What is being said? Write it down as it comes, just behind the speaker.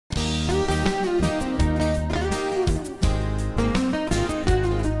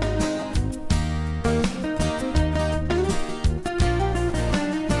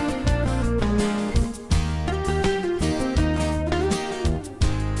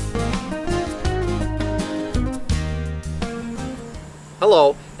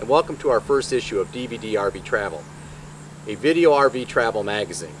Hello, and welcome to our first issue of DVD RV Travel, a video RV travel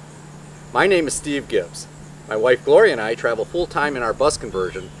magazine. My name is Steve Gibbs. My wife Gloria and I travel full-time in our bus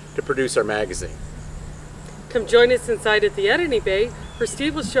conversion to produce our magazine. Come join us inside at the editing bay, where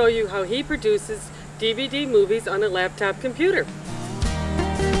Steve will show you how he produces DVD movies on a laptop computer.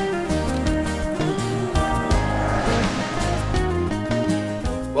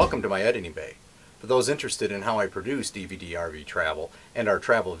 Welcome to my editing bay. For those interested in how I produce DVD RV Travel and our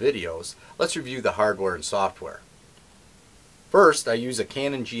travel videos, let's review the hardware and software. First, I use a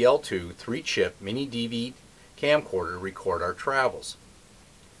Canon GL2 3-chip mini DV camcorder to record our travels.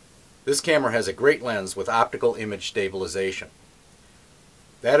 This camera has a great lens with optical image stabilization.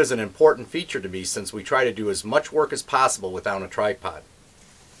 That is an important feature to me since we try to do as much work as possible without a tripod.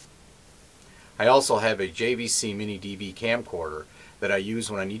 I also have a JVC mini DV camcorder that I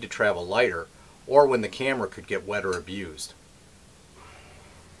use when I need to travel lighter or when the camera could get wet or abused.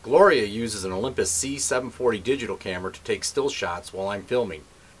 Gloria uses an Olympus C740 digital camera to take still shots while I'm filming.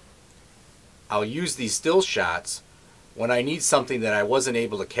 I'll use these still shots when I need something that I wasn't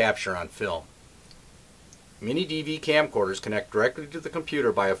able to capture on film. Mini DV camcorders connect directly to the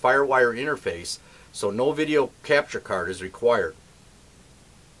computer by a FireWire interface, so no video capture card is required.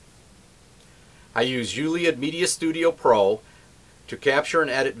 I use Ulead Media Studio Pro to capture and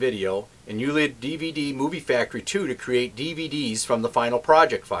edit video, and Ulead DVD Movie Factory 2 to create DVDs from the final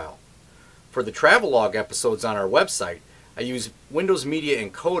project file. For the travelogue episodes on our website, I use Windows Media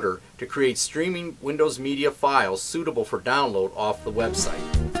Encoder to create streaming Windows Media files suitable for download off the website.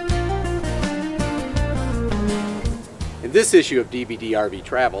 In this issue of DVD RV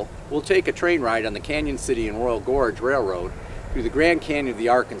Travel, we'll take a train ride on the Canyon City and Royal Gorge Railroad through the Grand Canyon of the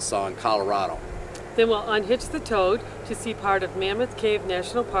Arkansas in Colorado. Then we'll unhitch the Toad to see part of Mammoth Cave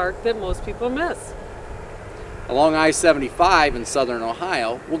National Park that most people miss. Along I-75 in southern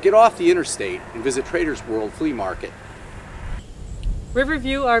Ohio, we'll get off the interstate and visit Trader's World Flea Market.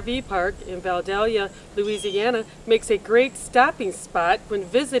 Riverview RV Park in Vandalia, Louisiana makes a great stopping spot when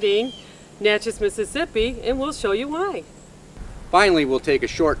visiting Natchez, Mississippi, and we'll show you why. Finally, we'll take a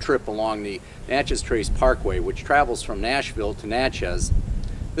short trip along the Natchez Trace Parkway, which travels from Nashville to Natchez.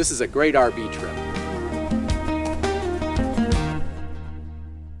 This is a great RV trip.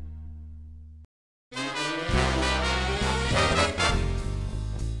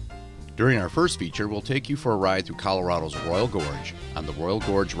 During our first feature, we'll take you for a ride through Colorado's Royal Gorge on the Royal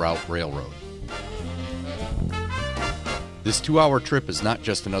Gorge Route Railroad. This 2-hour trip is not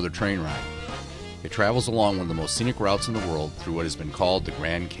just another train ride. It travels along one of the most scenic routes in the world through what has been called the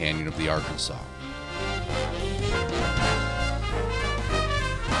Grand Canyon of the Arkansas.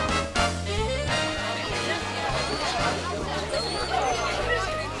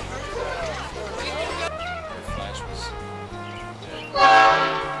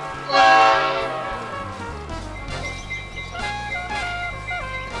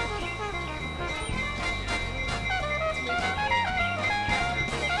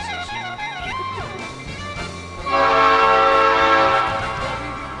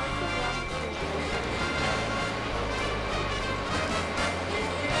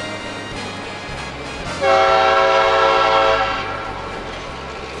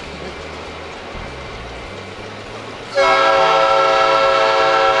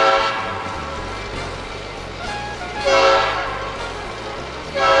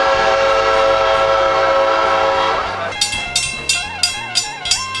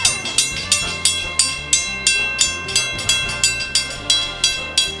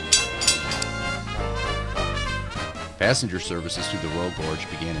 Passenger services through the Royal Gorge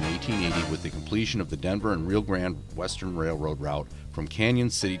began in 1880 with the completion of the Denver and Rio Grande Western Railroad route from Canyon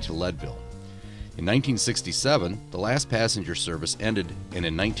City to Leadville. In 1967, the last passenger service ended, and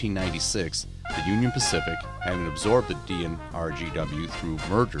in 1996, the Union Pacific, having absorbed the DNRGW through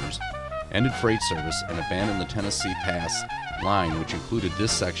mergers, ended freight service and abandoned the Tennessee Pass line, which included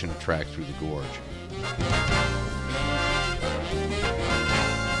this section of track through the gorge.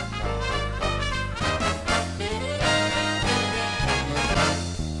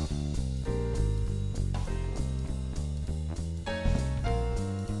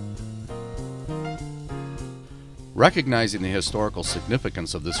 Recognizing the historical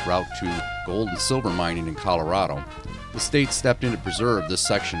significance of this route to gold and silver mining in Colorado, the state stepped in to preserve this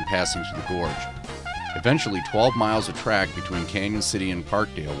section passing through the gorge. Eventually, 12 miles of track between Canyon City and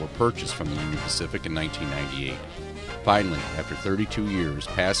Parkdale were purchased from the Union Pacific in 1998. Finally, after 32 years,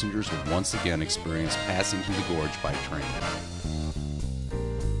 passengers would once again experience passing through the gorge by train.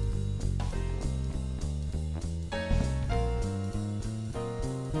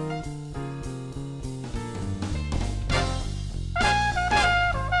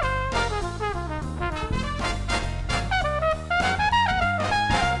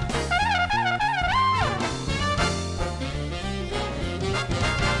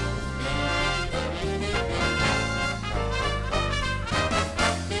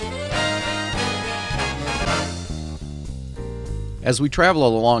 As we travel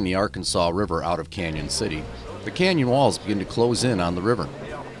along the Arkansas River out of Canyon City, the canyon walls begin to close in on the river.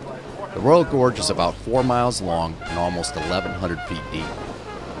 The Royal Gorge is about 4 miles long and almost 1,100 feet deep.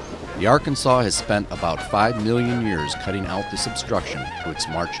 The Arkansas has spent about 5 million years cutting out this obstruction to its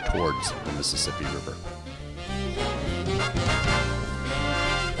march towards the Mississippi River.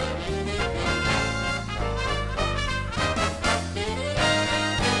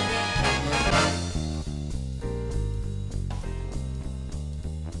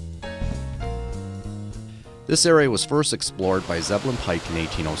 This area was first explored by Zebulon Pike in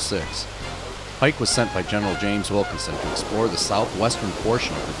 1806. Pike was sent by General James Wilkinson to explore the southwestern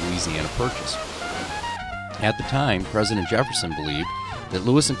portion of the Louisiana Purchase. At the time, President Jefferson believed that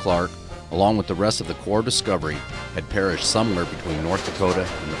Lewis and Clark, along with the rest of the Corps of Discovery, had perished somewhere between North Dakota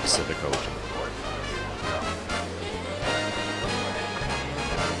and the Pacific Ocean.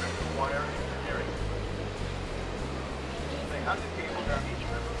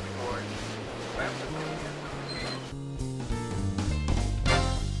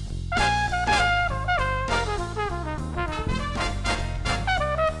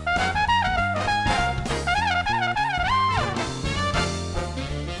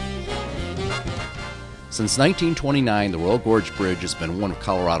 Since 1929, the Royal Gorge Bridge has been one of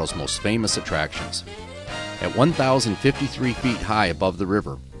Colorado's most famous attractions. At 1,053 feet high above the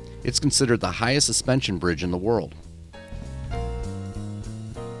river, it's considered the highest suspension bridge in the world.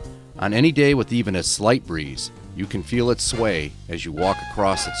 On any day with even a slight breeze, you can feel it sway as you walk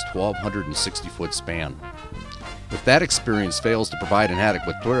across its 1,260-foot span. If that experience fails to provide an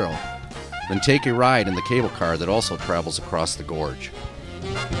adequate thrill, then take a ride in the cable car that also travels across the gorge.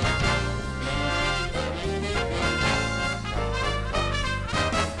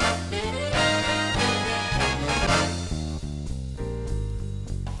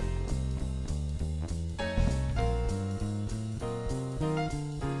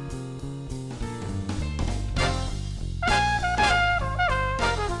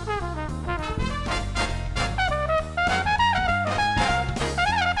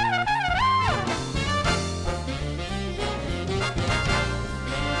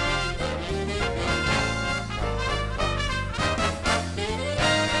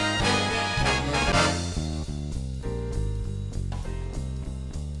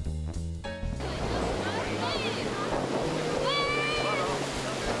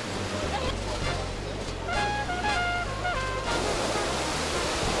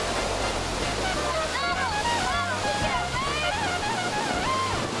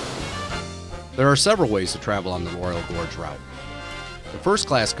 There are several ways to travel on the Royal Gorge route. The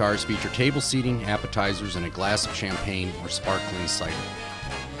first-class cars feature table seating, appetizers, and a glass of champagne or sparkling cider.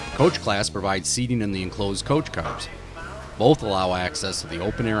 Coach class provides seating in the enclosed coach cars. Both allow access to the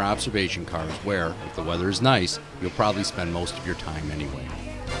open-air observation cars where, if the weather is nice, you'll probably spend most of your time anyway.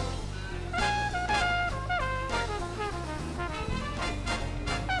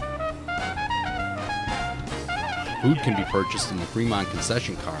 Food can be purchased in the Fremont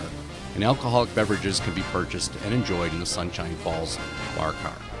concession car, and alcoholic beverages can be purchased and enjoyed in the Sunshine Falls bar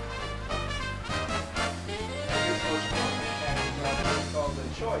car.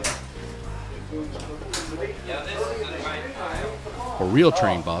 For real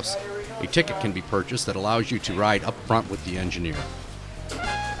train buffs, a ticket can be purchased that allows you to ride up front with the engineer.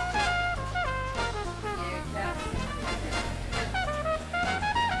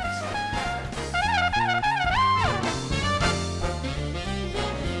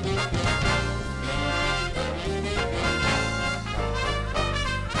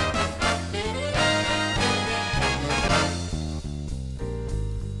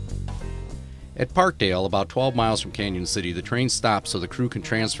 At Parkdale, about 12 miles from Canyon City, the train stops so the crew can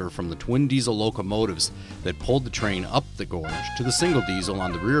transfer from the twin diesel locomotives that pulled the train up the gorge to the single diesel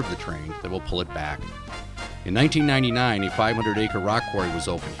on the rear of the train that will pull it back. In 1999, a 500-acre rock quarry was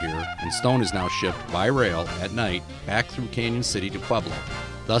opened here, and stone is now shipped by rail at night back through Canyon City to Pueblo,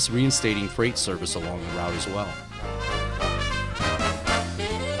 thus reinstating freight service along the route as well.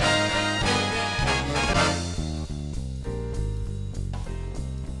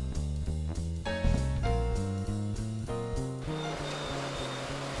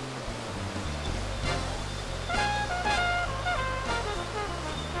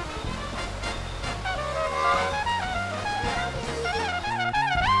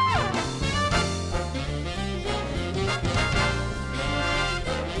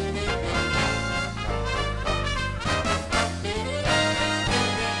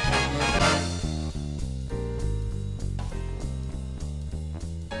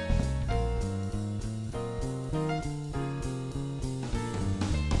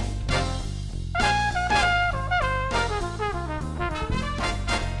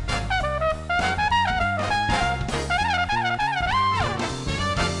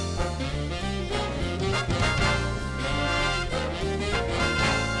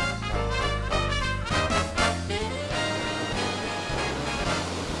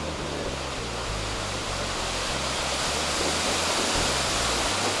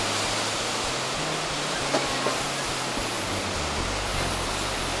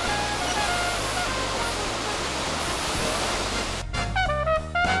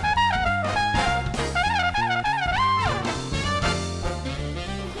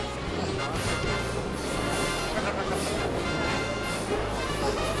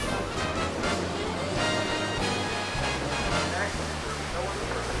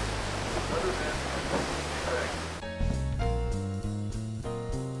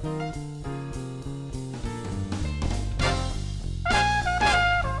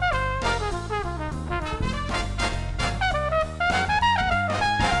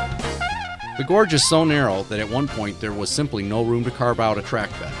 gorge is so narrow that at one point there was simply no room to carve out a track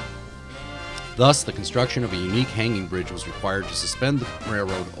bed. Thus, the construction of a unique hanging bridge was required to suspend the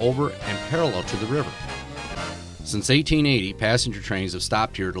railroad over and parallel to the river. Since 1880, passenger trains have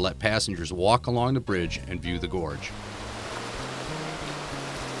stopped here to let passengers walk along the bridge and view the gorge.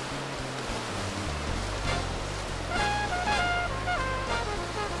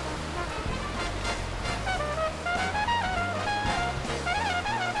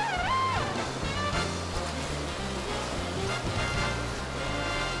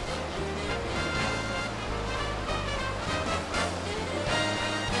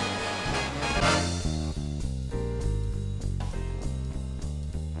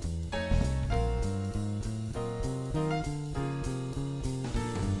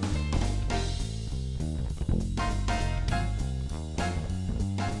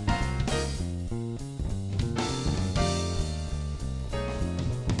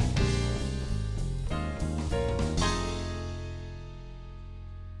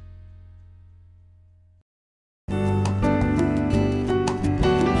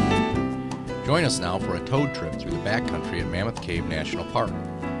 Join us now for a toad trip through the backcountry at Mammoth Cave National Park.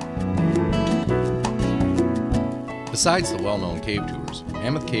 Besides the well-known cave tours,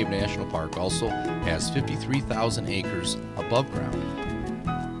 Mammoth Cave National Park also has 53,000 acres above ground.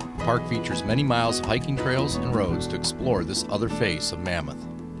 The park features many miles of hiking trails and roads to explore this other face of Mammoth.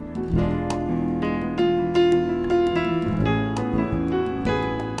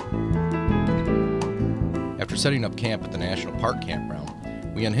 After setting up camp at the National Park Campground,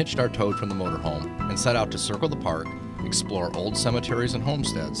 we unhitched our toad from the motorhome and set out to circle the park, explore old cemeteries and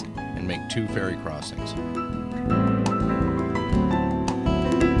homesteads, and make 2 ferry crossings.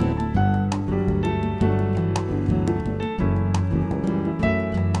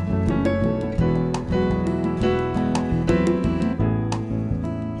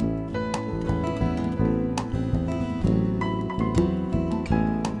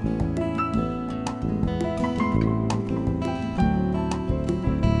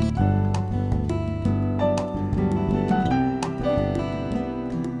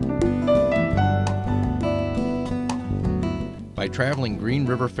 By traveling Green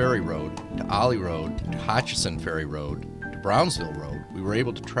River Ferry Road to Ollie Road to Hutchison Ferry Road to Brownsville Road, we were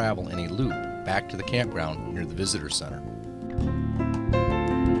able to travel in a loop back to the campground near the Visitor Center.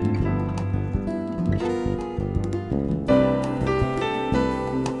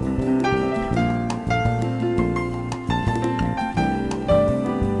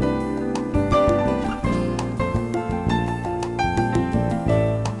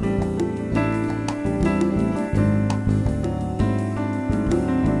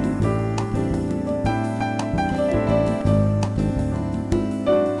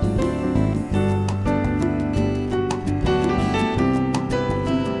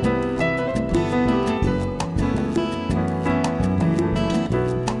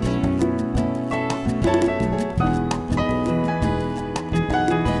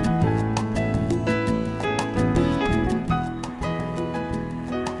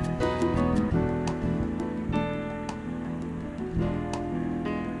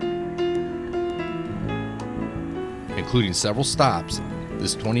 Including several stops,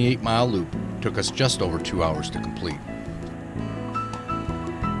 this 28-mile loop took us just over 2 hours to complete.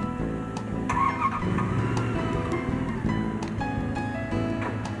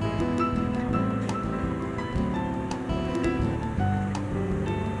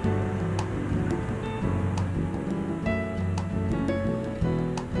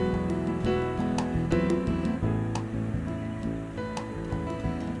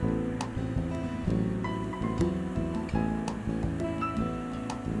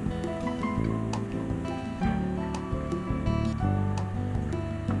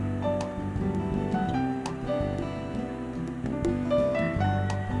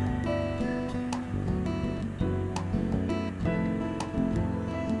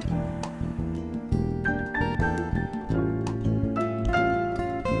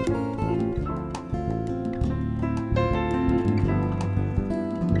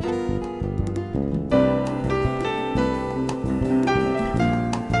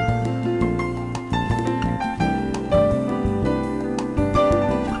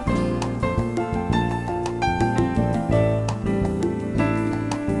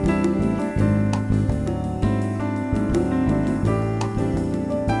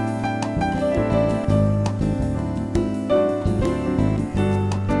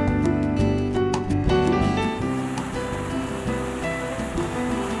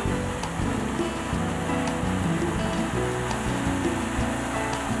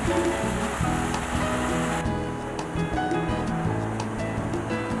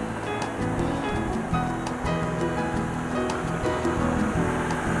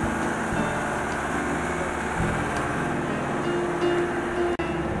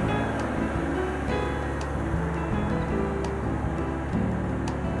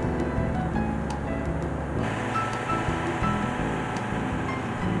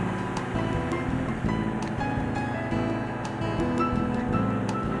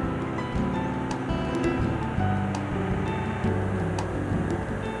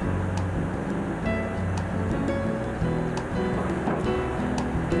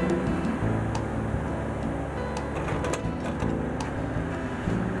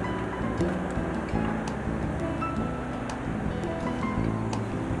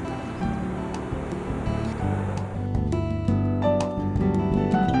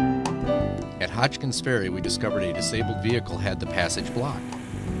 At Hodgkins Ferry, we discovered a disabled vehicle had the passage blocked.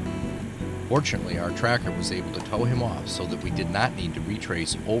 Fortunately, our tracker was able to tow him off so that we did not need to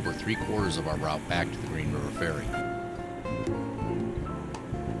retrace over 3/4 of our route back to the Green River Ferry.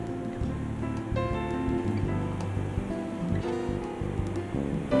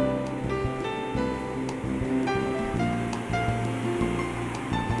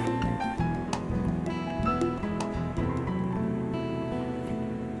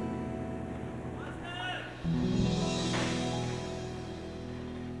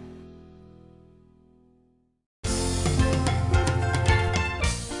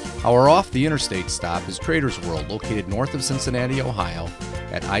 Our off-the-interstate stop is Trader's World, located north of Cincinnati, Ohio,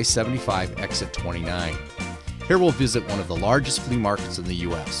 at I-75 exit 29. Here we'll visit one of the largest flea markets in the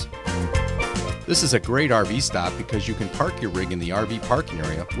U.S. This is a great RV stop because you can park your rig in the RV parking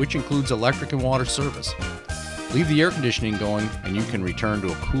area, which includes electric and water service. Leave the air conditioning going and you can return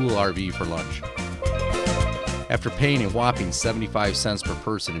to a cool RV for lunch. After paying a whopping 75 cents per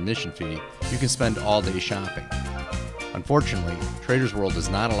person admission fee, you can spend all day shopping. Unfortunately, Trader's World does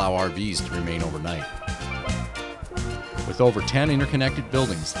not allow RVs to remain overnight. With over 10 interconnected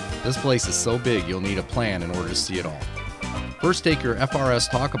buildings, this place is so big you'll need a plan in order to see it all. First, take your FRS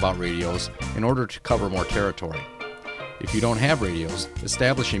Talkabout radios in order to cover more territory. If you don't have radios,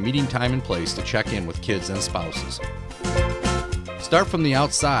 establish a meeting time and place to check in with kids and spouses. Start from the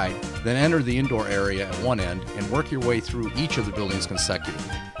outside, then enter the indoor area at one end and work your way through each of the buildings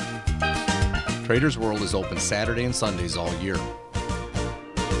consecutively. Trader's World is open Saturday and Sundays all year.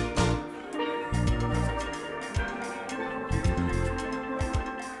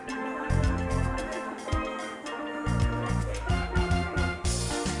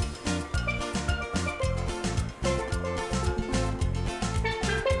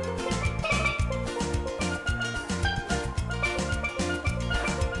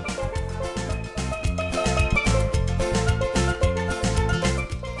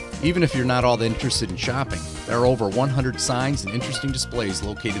 Even if you're not all that interested in shopping, there are over 100 signs and interesting displays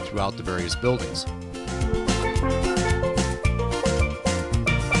located throughout the various buildings.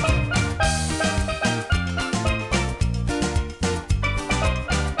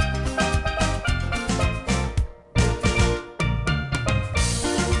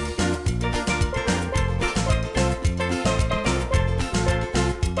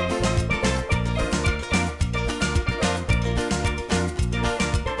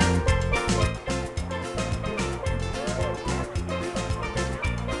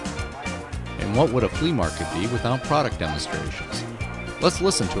 And what would a flea market be without product demonstrations? Let's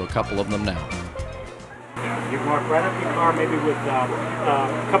listen to a couple of them now. You walk right up to your car, maybe with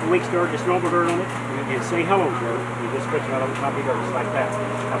a couple weeks dirt, just normal dirt on it, and say hello dirt. You just scratch it out on top of your dirt, just like that.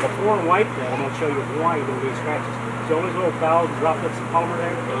 Now before I wipe that, I'm going to show you why you don't get scratches. So those little valves drop up some polymer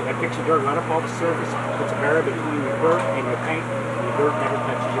there, that picks the dirt right up off the surface, puts a barrier between your dirt and your paint, and the dirt never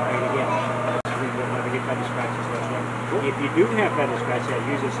touches your paint again. That's the reason you'll never get feather scratches. If you do have feather scratches,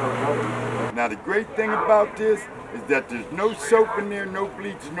 use a soap roller. Now the great thing about this is that there's no soap in there, no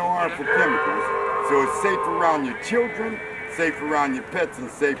bleach, no harmful chemicals. So it's safe around your children, safe around your pets,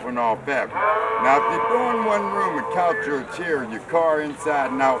 and safe on all fabric. Now if you're doing one room, a couch or a chair, your car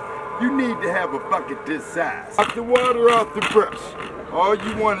inside and out, you need to have a bucket this size. Knock the water off the brush. All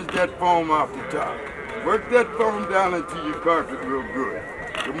you want is that foam off the top. Work that foam down into your carpet real good.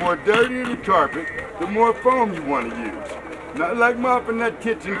 The more dirty the carpet, the more foam you want to use. Not like mopping that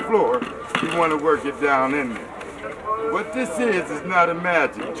kitchen floor, you want to work it down in there. What this is not a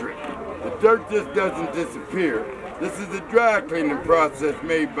magic trick. The dirt just doesn't disappear. This is a dry cleaning process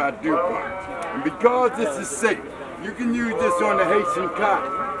made by DuPont. And because this is safe, you can use this on a Haitian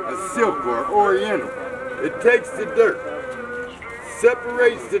cotton, a silk or oriental. It takes the dirt,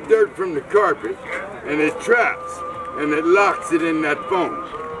 separates the dirt from the carpet, and it traps, and it locks it in that foam.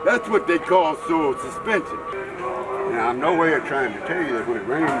 That's what they call soil suspension. Now, I'm no way of trying to tell you that when it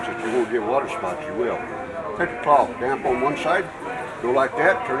rains that you won't get water spots, you will. Take a cloth, damp on one side, go like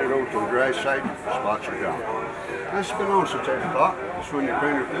that, turn it over to the dry side, the spots are gone. This has been on since 8 o'clock. Just when you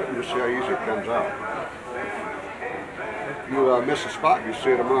clean it up, you just see how easy it comes out. If you miss a spot, you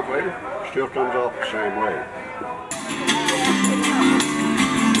see it a month later, it still comes off the same way.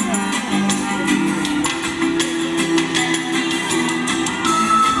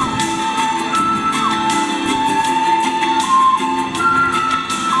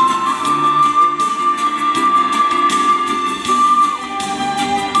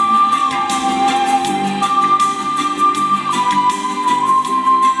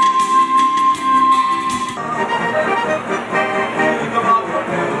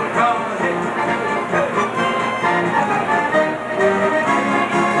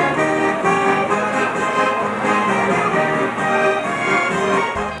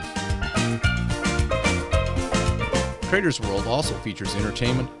 Traders World also features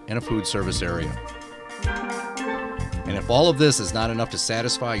entertainment and a food service area. And if all of this is not enough to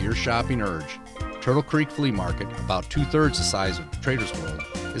satisfy your shopping urge, Turtle Creek Flea Market, about 2/3 the size of Traders World,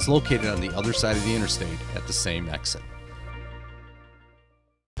 is located on the other side of the interstate at the same exit.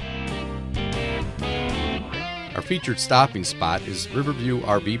 Our featured stopping spot is Riverview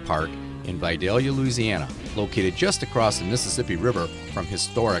RV Park in Vidalia, Louisiana, located just across the Mississippi River from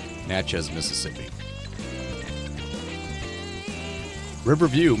historic Natchez, Mississippi.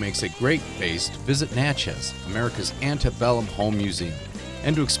 Riverview makes a great base to visit Natchez, America's antebellum home museum,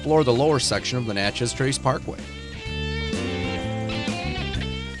 and to explore the lower section of the Natchez Trace Parkway.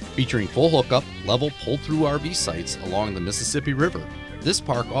 Featuring full hookup, level pull-through RV sites along the Mississippi River, this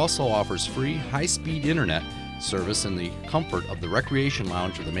park also offers free high-speed internet service in the comfort of the recreation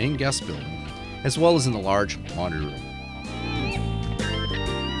lounge of the main guest building, as well as in the large laundry room.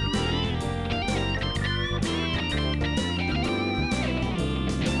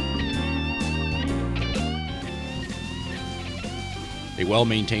 A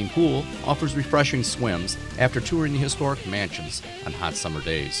well-maintained pool offers refreshing swims after touring the historic mansions on hot summer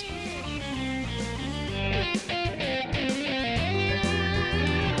days.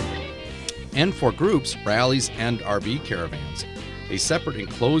 And for groups, rallies, and RV caravans, a separate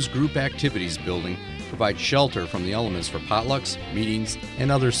enclosed group activities building provides shelter from the elements for potlucks, meetings,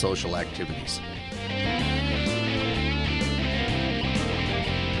 and other social activities.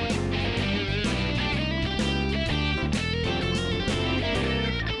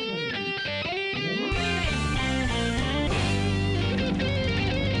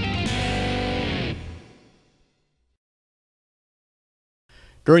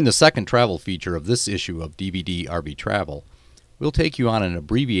 During the second travel feature of this issue of DVD RV Travel, we'll take you on an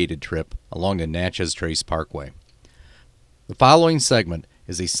abbreviated trip along the Natchez Trace Parkway. The following segment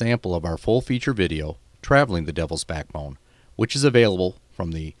is a sample of our full feature video, Traveling the Devil's Backbone, which is available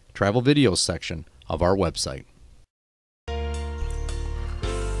from the Travel Videos section of our website.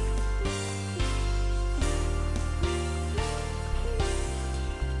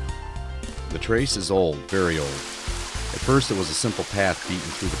 The trace is old, very old. At first it was a simple path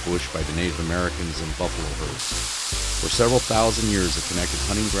beaten through the bush by the Native Americans and buffalo herds. For several thousand years it connected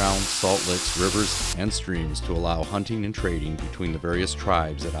hunting grounds, salt licks, rivers, and streams to allow hunting and trading between the various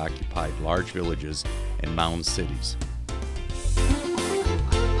tribes that occupied large villages and mound cities.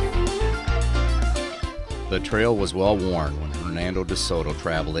 The trail was well worn when Hernando de Soto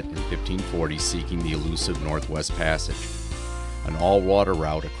traveled it in 1540 seeking the elusive Northwest Passage, an all-water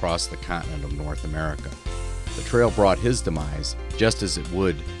route across the continent of North America. The trail brought his demise, just as it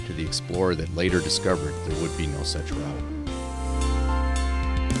would to the explorer that later discovered there would be no such route.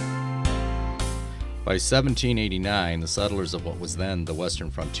 By 1789, the settlers of what was then the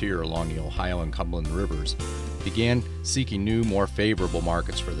western frontier along the Ohio and Cumberland rivers began seeking new, more favorable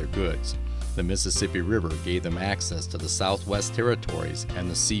markets for their goods. The Mississippi River gave them access to the Southwest Territories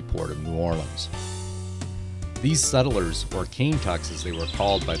and the seaport of New Orleans. These settlers, or cane tucks as they were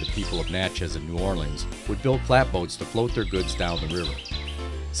called by the people of Natchez and New Orleans, would build flatboats to float their goods down the river.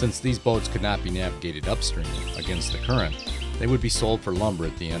 Since these boats could not be navigated upstream against the current, they would be sold for lumber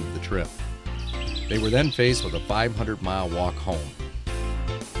at the end of the trip. They were then faced with a 500-mile walk home.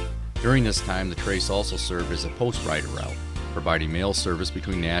 During this time, the trace also served as a post rider route, providing mail service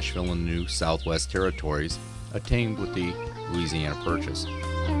between Nashville and the new Southwest Territories, attained with the Louisiana Purchase.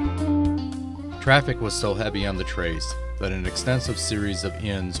 Traffic was so heavy on the trace that an extensive series of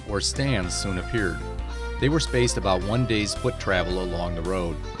inns or stands soon appeared. They were spaced about 1 day's foot travel along the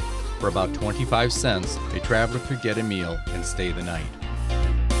road. For about 25 cents, a traveler could get a meal and stay the night.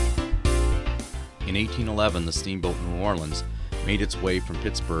 In 1811, the steamboat New Orleans made its way from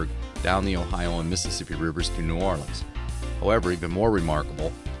Pittsburgh down the Ohio and Mississippi rivers to New Orleans. However, even more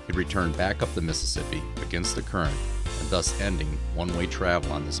remarkable, it returned back up the Mississippi against the current, and thus ending one-way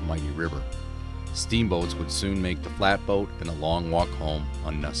travel on this mighty river. Steamboats would soon make the flatboat and the long walk home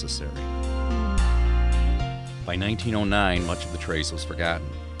unnecessary. By 1909, much of the trace was forgotten.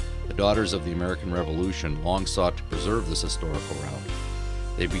 The Daughters of the American Revolution long sought to preserve this historical route.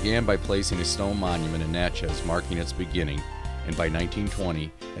 They began by placing a stone monument in Natchez marking its beginning, and by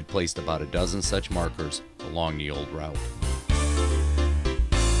 1920 had placed about a dozen such markers along the old route.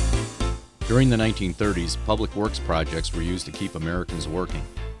 During the 1930s, public works projects were used to keep Americans working.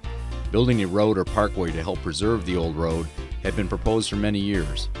 Building a road or parkway to help preserve the old road had been proposed for many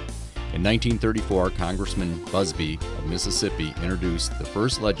years. In 1934, Congressman Busby of Mississippi introduced the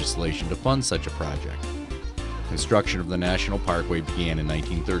first legislation to fund such a project. Construction of the National Parkway began in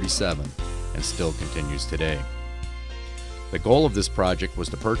 1937 and still continues today. The goal of this project was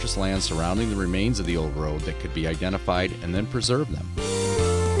to purchase land surrounding the remains of the old road that could be identified and then preserve them.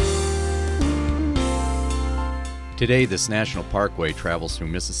 Today, this national parkway travels through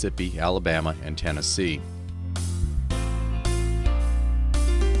Mississippi, Alabama, and Tennessee.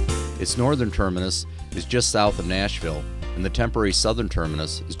 Its northern terminus is just south of Nashville, and the temporary southern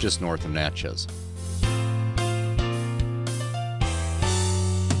terminus is just north of Natchez.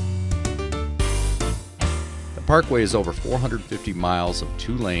 The parkway is over 450 miles of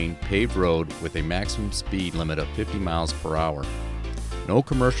two-lane paved road with a maximum speed limit of 50 miles per hour. No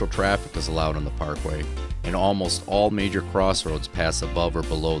commercial traffic is allowed on the parkway, and almost all major crossroads pass above or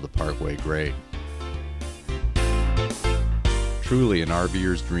below the parkway grade. Truly an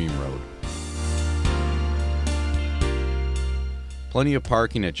RVer's dream road. Plenty of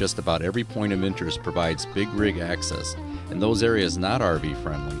parking at just about every point of interest provides big rig access, and those areas not RV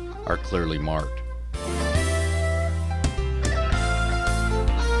friendly are clearly marked.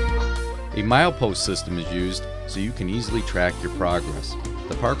 A milepost system is used so you can easily track your progress.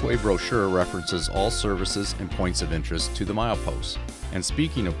 The Parkway brochure references all services and points of interest to the mileposts. And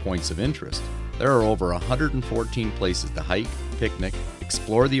speaking of points of interest, there are over 114 places to hike, picnic,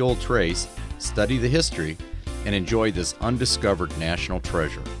 explore the old trace, study the history, and enjoy this undiscovered national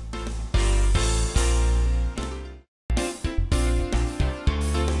treasure.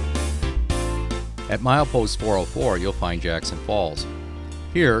 At milepost 404, you'll find Jackson Falls.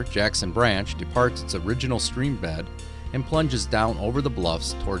 Here, Jackson Branch departs its original stream bed and plunges down over the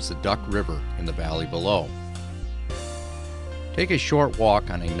bluffs towards the Duck River in the valley below. Take a short walk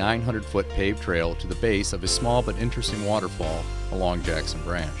on a 900-foot paved trail to the base of a small but interesting waterfall along Jackson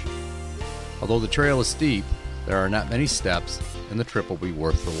Branch. Although the trail is steep, there are not many steps, and the trip will be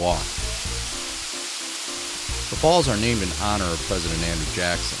worth the walk. The falls are named in honor of President Andrew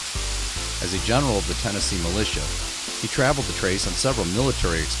Jackson. As a general of the Tennessee militia, he traveled the trace on several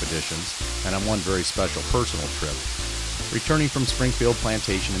military expeditions and on one very special personal trip, returning from Springfield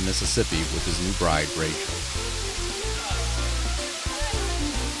Plantation in Mississippi with his new bride, Rachel.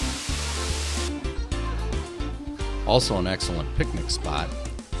 Also an excellent picnic spot,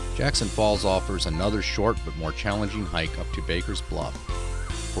 Jackson Falls offers another short but more challenging hike up to Baker's Bluff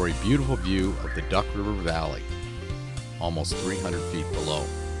for a beautiful view of the Duck River Valley, almost 300 feet below.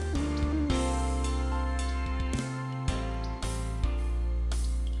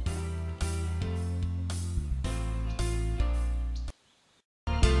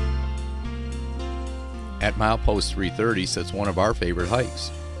 At milepost 330 sits one of our favorite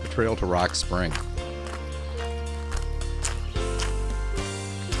hikes, the trail to Rock Spring.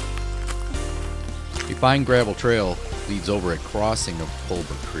 A fine gravel trail leads over a crossing of Colbert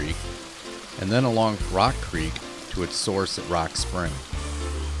Creek and then along Rock Creek to its source at Rock Spring.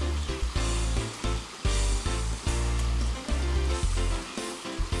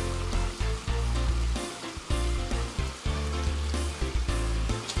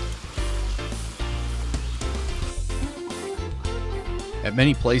 At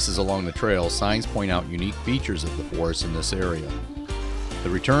many places along the trail, signs point out unique features of the forest in this area. The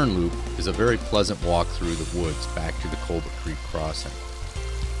return loop is a very pleasant walk through the woods back to the Colbert Creek crossing.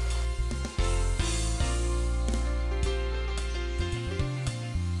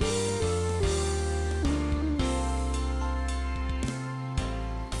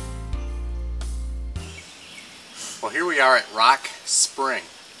 Well, here we are at Rock Spring.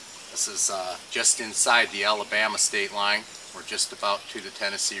 This is just inside the Alabama state line. We're just about to the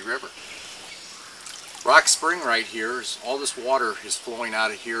Tennessee River. Rock Spring right here, all this water is flowing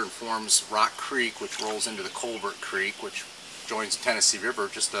out of here and forms Rock Creek, which rolls into the Colbert Creek, which joins the Tennessee River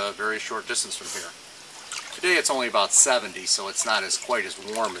just a very short distance from here. Today it's only about 70, so it's not quite as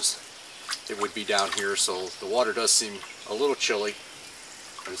warm as it would be down here, so the water does seem a little chilly,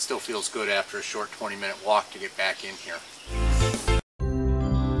 but it still feels good after a short 20-minute walk to get back in here.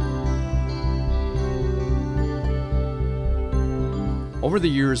 Over the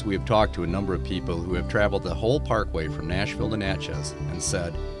years, we have talked to a number of people who have traveled the whole parkway from Nashville to Natchez and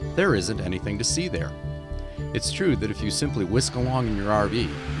said, there isn't anything to see there. It's true that if you simply whisk along in your RV,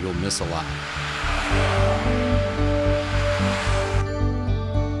 you'll miss a lot.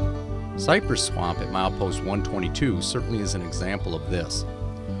 Cypress Swamp at milepost 122 certainly is an example of this.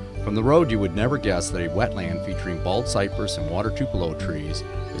 From the road, you would never guess that a wetland featuring bald cypress and water tupelo trees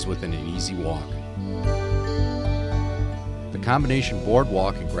is within an easy walk. The combination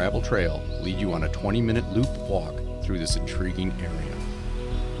boardwalk and gravel trail lead you on a 20-minute loop walk through this intriguing area.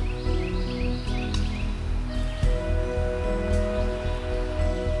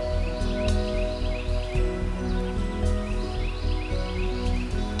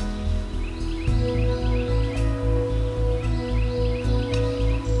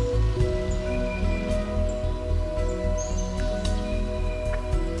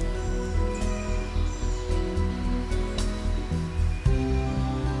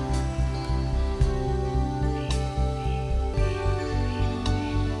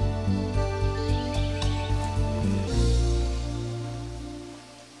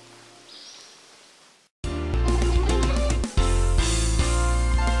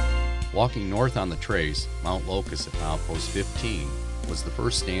 Walking north on the trace, Mount Locust at milepost 15 was the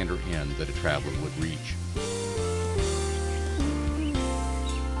first stand or inn that a traveler would reach.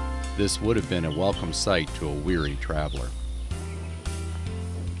 This would have been a welcome sight to a weary traveler.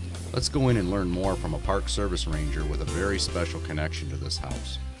 Let's go in and learn more from a Park Service ranger with a very special connection to this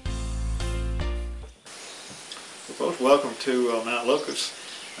house. Well, folks, welcome to Mount Locust.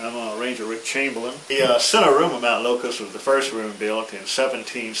 I'm Ranger Rick Chamberlain. The center room of Mount Locust was the first room built in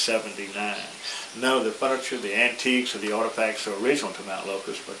 1779. None of the furniture, the antiques, or the artifacts are original to Mount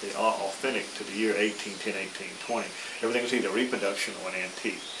Locust, but they are authentic to the year 1810, 1820. Everything is either reproduction or an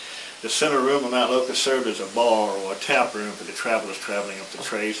antique. The center room of Mount Locust served as a bar or a tap room for the travelers traveling up the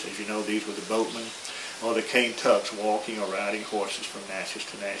trace. As you know, these were the boatmen or the cane tucks walking or riding horses from Natchez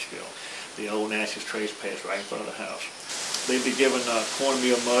to Nashville. The old Natchez trace passed right in front of the house. They'd be given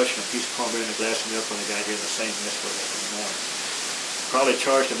cornmeal mush and a piece of cornbread and a glass of milk when they got here in the same mess for them in the morning. Probably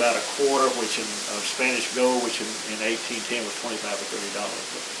charged about a quarter, which in Spanish gold, which in 1810 was $25 or $30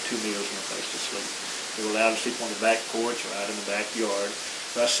 for 2 meals and a place to sleep. They were allowed to sleep on the back porch or out in the backyard.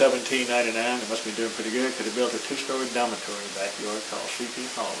 By 1799, they must be doing pretty good because they built a 2-story dormitory in the backyard called Sleepy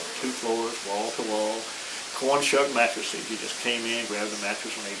Hollow. 2 floors, wall to wall, corn shuck mattresses. You just came in, grabbed the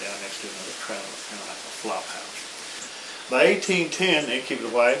mattress, and lay down next to another traveler, kind of like a flop house. By 1810, the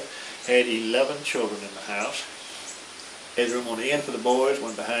innkeeper's wife had 11 children in the house. Had a room on the end for the boys,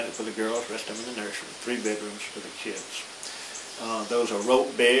 one behind it for the girls, rest of them in the nursery. 3 bedrooms for the kids. Those are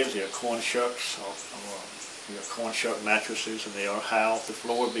rope beds. They are corn shucks. Corn shuck mattresses, and they are high off the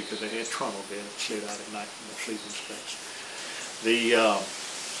floor because they had trundle bed that slid out at night from their sleeping space. The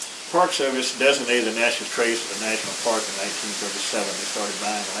Park Service designated the Natchez Trace as a national park in 1937. They started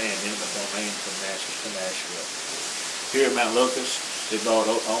buying land in the domain from Natchez to Nashville. Here at Mount Locust, they bought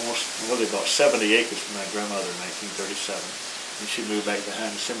they bought 70 acres from my grandmother in 1937, and she moved back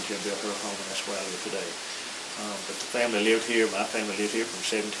behind the cemetery and built her home, and that's where I live today. But the family lived here, my family lived here from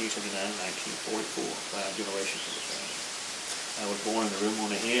 1779 to 1944, 5 generations of the family. I was born in the room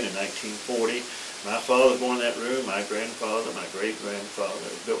on the end in 1940. My father was born in that room, my grandfather, my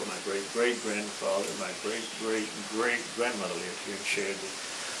great-grandfather, built with my great-great-grandfather, my great-great-great-grandmother lived here and shared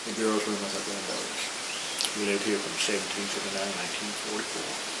the girls' room with our granddaughters. We lived here from 1779 to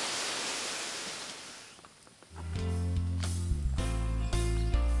 1944.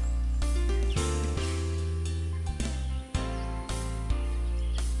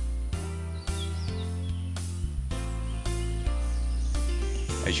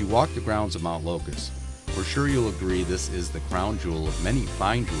 As you walk the grounds of Mount Locust, we're sure you'll agree this is the crown jewel of many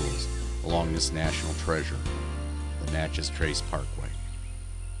fine jewels along this national treasure, the Natchez Trace Parkway.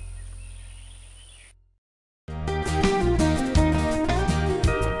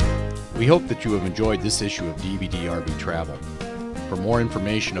 We hope that you have enjoyed this issue of DVD RV Travel. For more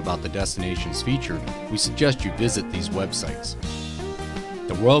information about the destinations featured, we suggest you visit these websites.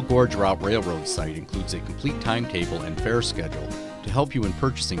 The Royal Gorge Route Railroad site includes a complete timetable and fare schedule to help you in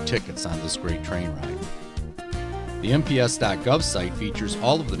purchasing tickets on this great train ride. The MPS.gov site features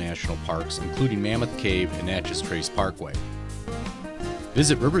all of the national parks, including Mammoth Cave and Natchez Trace Parkway.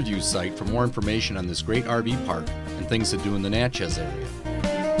 Visit Riverview's site for more information on this great RV park and things to do in the Natchez area.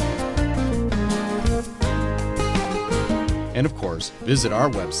 And of course, visit our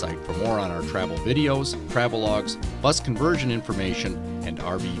website for more on our travel videos, travel logs, bus conversion information, and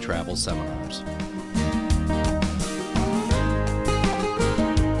RV travel seminars.